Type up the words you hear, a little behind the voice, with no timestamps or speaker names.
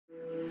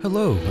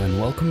Hello and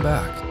welcome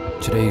back.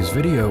 Today's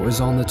video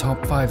is on the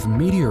top 5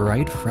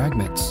 meteorite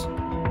fragments.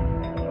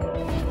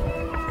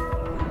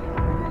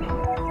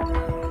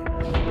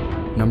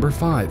 Number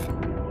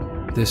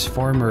 5. This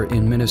farmer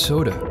in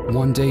Minnesota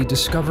one day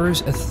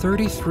discovers a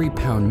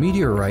 33-pound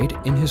meteorite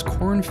in his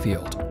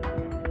cornfield.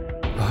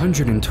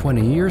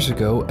 120 years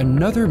ago,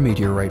 another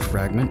meteorite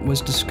fragment was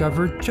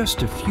discovered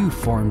just a few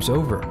farms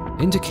over,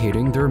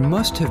 indicating there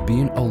must have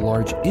been a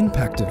large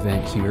impact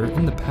event here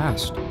in the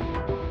past.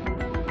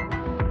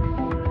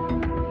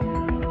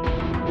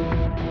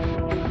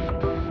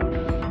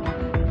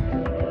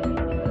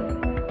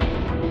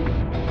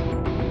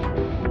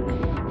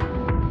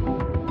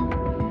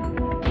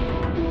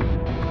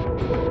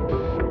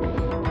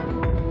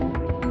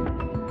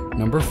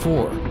 Number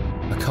 4.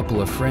 A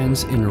couple of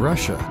friends in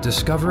Russia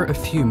discover a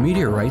few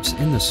meteorites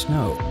in the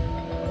snow.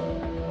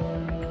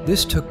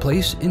 This took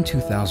place in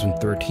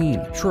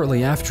 2013,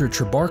 shortly after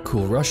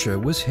Trebarkul, Russia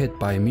was hit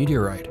by a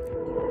meteorite.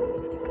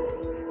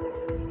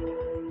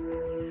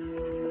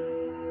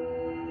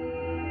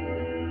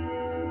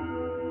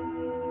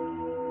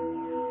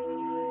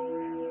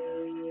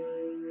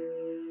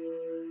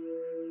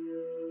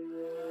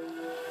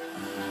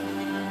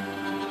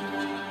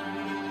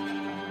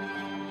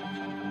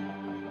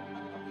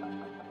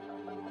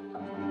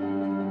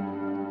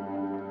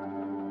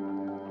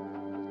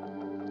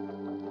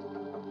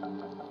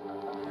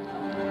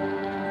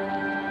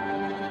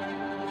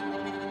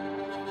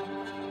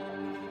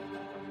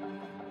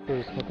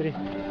 Смотри,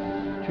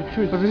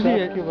 чуть-чуть. Подожди,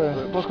 я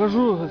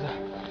покажу это.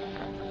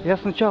 Я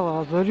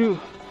сначала озарю.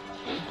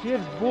 Теперь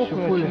сбоку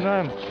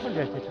начинаем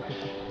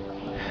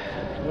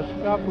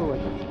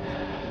раскапывать.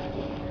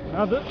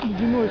 Надо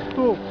ледяной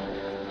столб.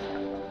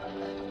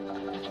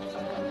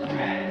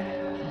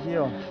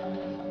 Где он?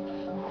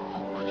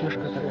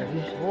 Тяжко такая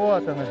здесь.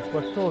 Вот он,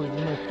 пошел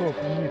ледяной столб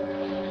вниз.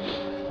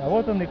 А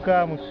вот он и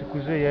камушек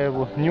уже, я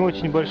его не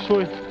очень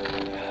большой.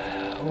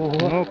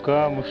 Ого. Но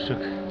камушек.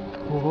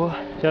 Ого.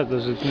 Сейчас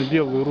даже на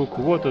белую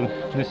руку. Вот он,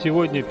 на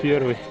сегодня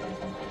первый.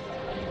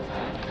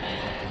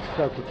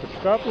 Так вот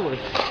откапывай.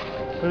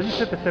 Подожди,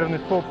 с этой стороны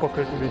столб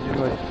покажу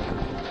ледяной.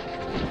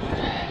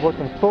 Вот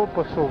он, столб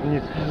пошел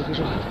вниз.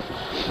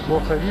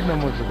 Плохо видно,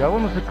 может быть. А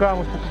вон уже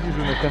камушек вижу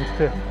на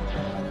конце.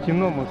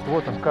 Темно, может.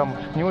 Вот он,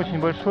 камушек. Не очень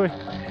большой,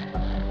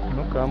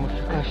 но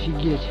камушек.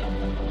 Офигеть.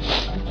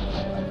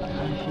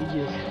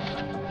 Офигеть.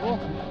 О,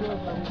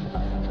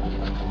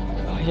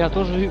 еще. Я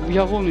тоже,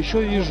 я вон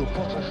еще вижу.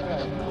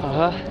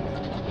 Ага.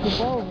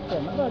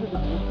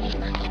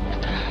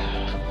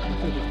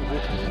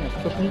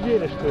 Чтоб не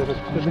веришь, что это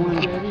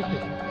метеориты.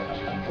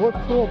 Вот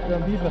столб,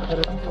 прям видно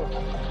хорошо.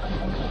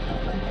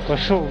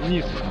 Пошел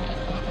вниз.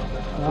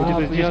 Вот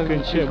это здесь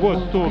кончается. Вот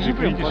столб,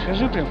 видишь?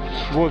 Покажи прям.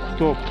 Вот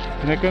столб.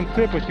 На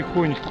конце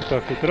потихонечку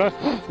так вот раз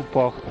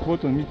упал.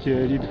 Вот он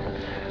метеорит.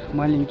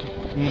 Маленький.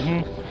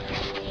 Угу.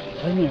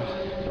 А нет.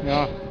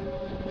 А.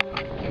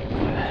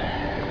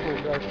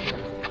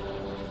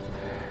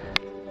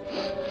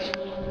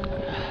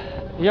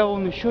 Я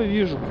вон еще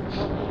вижу.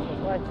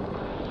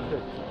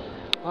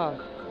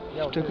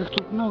 Так их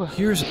тут много.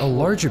 Here's a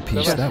larger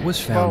piece that was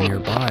found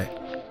nearby.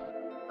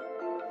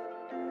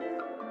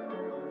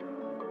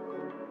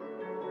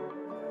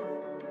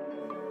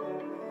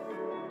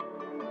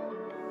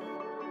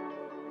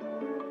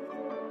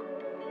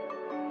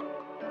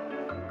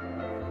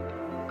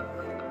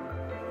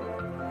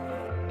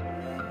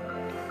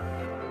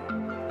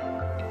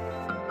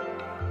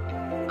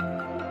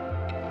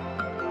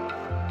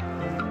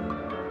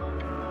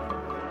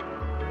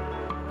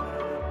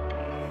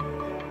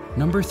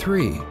 Number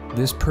 3.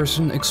 This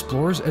person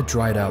explores a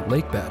dried-out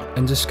lakebed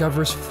and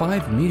discovers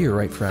 5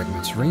 meteorite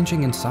fragments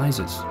ranging in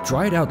sizes.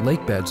 Dried-out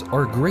lakebeds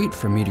are great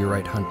for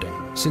meteorite hunting,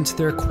 since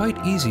they're quite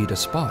easy to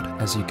spot,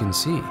 as you can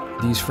see.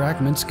 These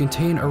fragments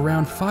contain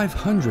around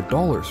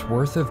 $500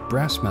 worth of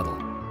brass metal.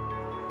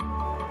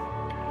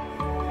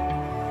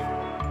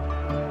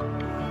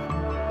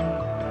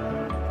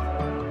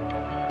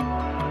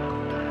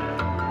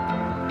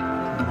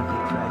 Another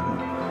big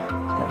fragment.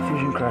 It's got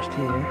fusion crust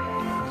here.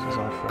 This is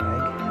all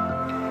frag.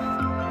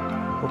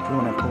 Hopefully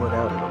when I pull it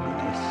out, it'll be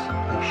nice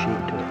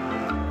shape to it.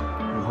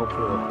 And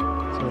hopefully,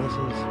 so this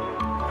is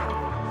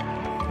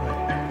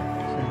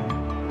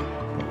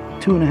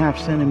 2.5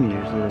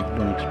 centimeters that have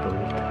been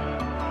exposed.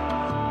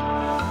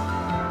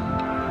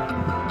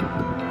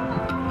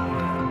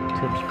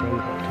 Tip's probably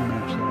about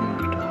 2.5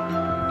 centimeters tall.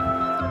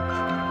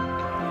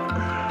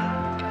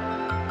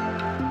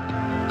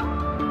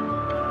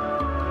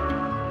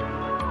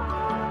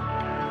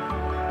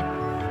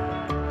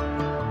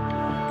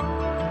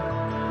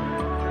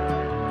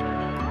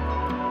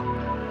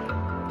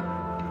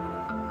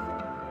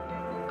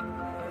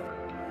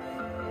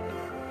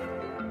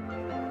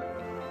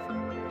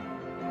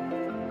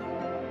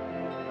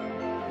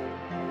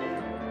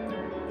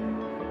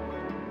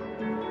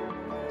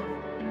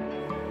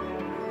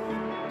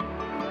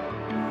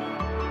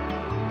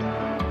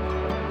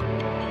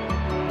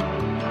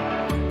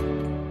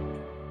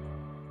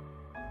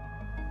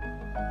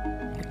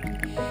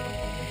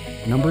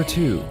 Number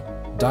 2.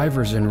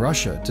 divers in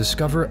Russia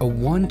discover a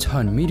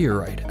 1-ton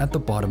meteorite at the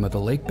bottom of the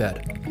lake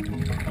bed.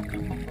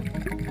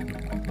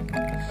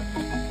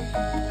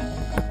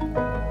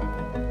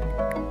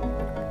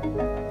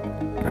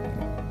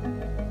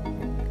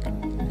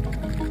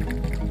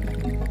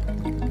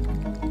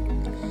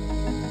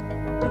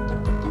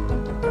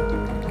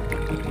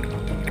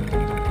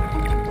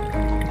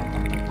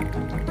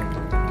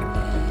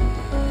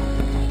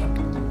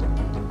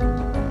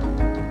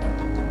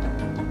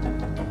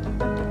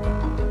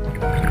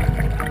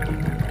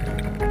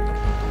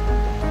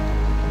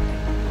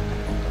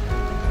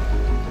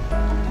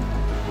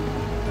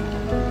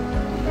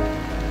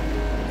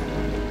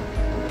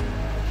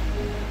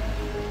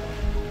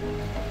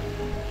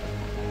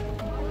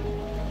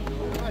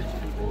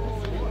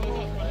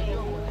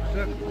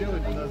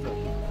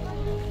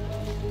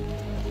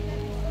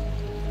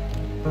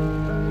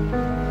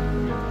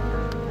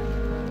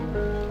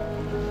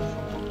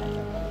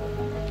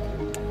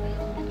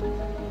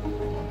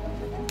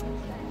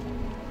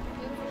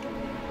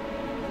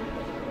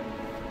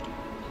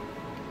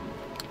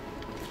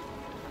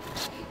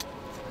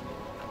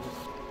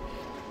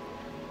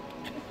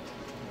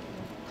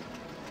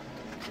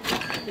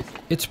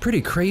 It's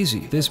pretty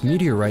crazy. This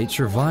meteorite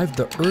survived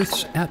the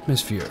Earth's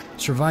atmosphere,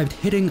 survived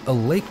hitting a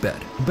lake bed,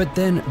 but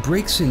then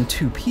breaks in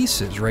 2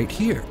 pieces right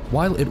here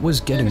while it was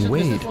getting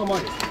weighed.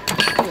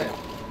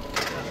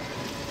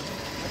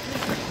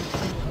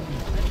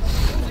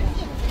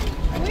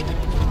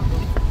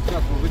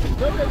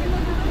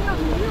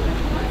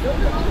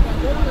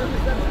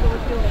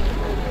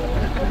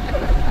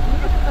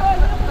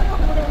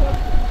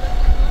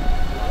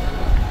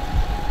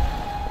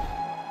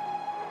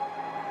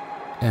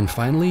 And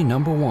finally,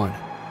 number 1.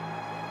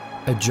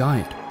 A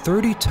giant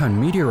 30-ton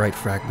meteorite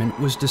fragment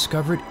was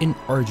discovered in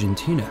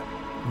Argentina.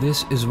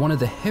 This is one of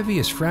the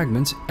heaviest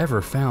fragments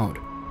ever found.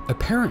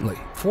 Apparently,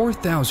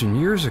 4,000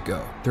 years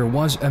ago, there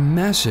was a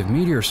massive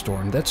meteor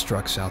storm that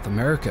struck South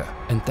America,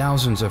 and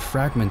thousands of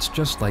fragments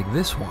just like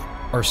this one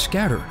are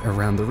scattered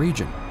around the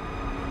region.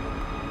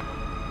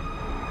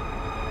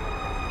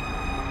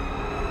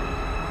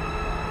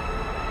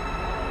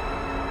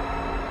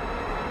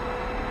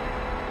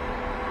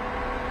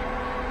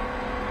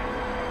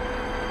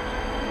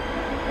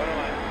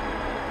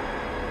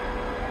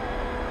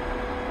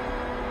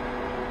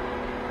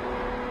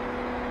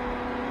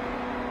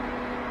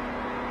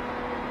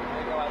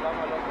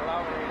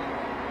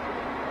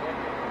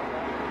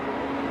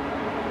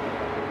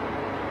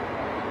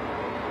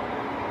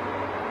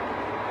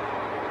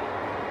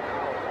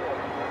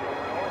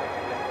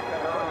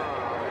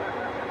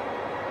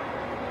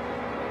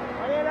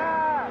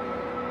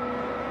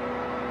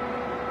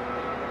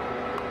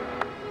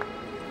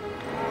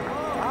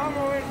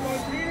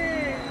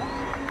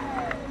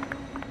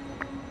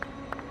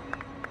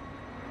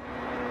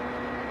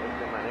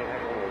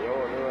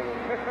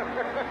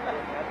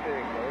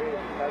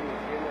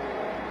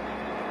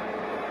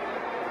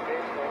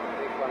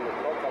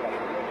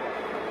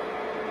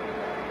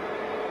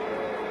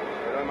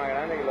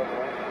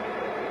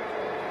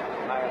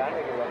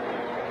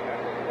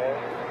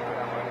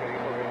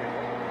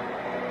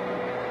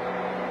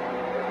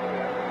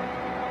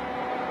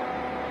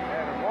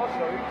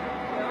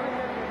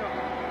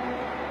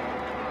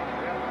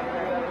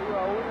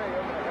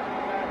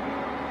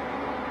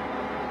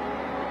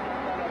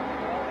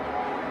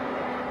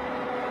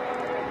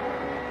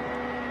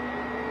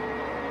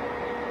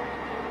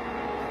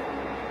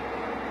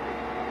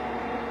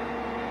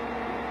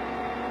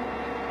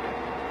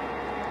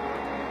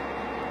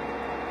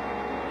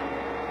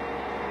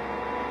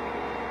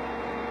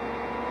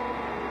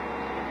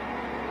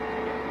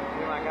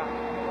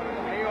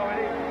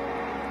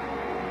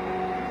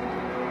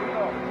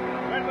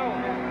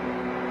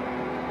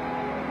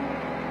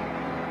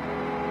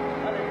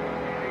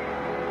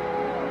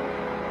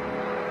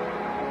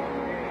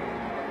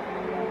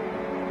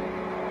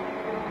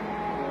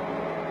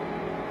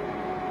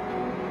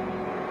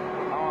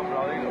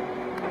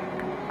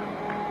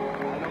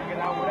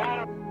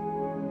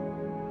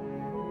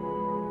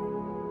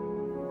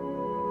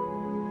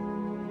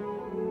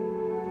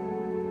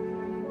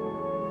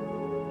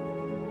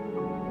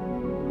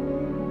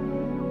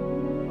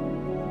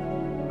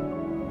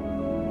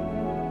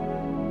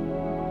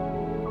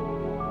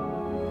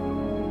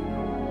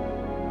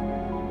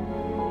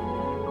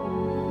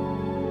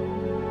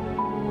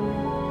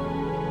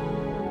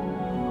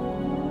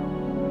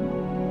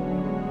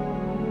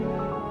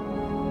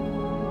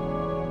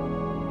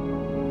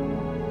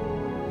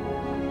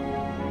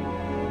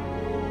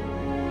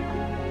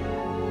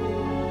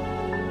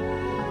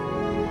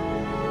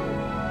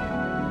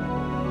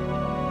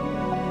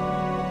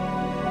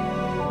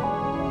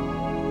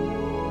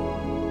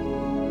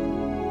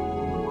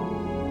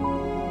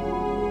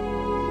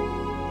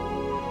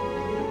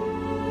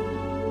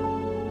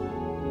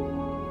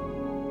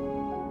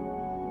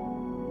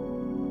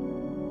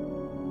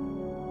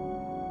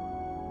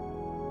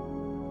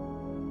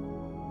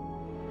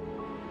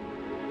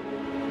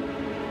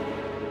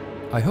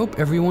 I hope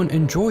everyone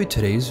enjoyed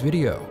today's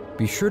video.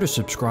 Be sure to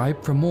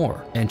subscribe for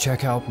more and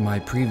check out my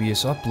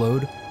previous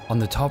upload on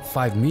the top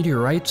 5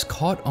 meteorites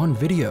caught on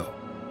video.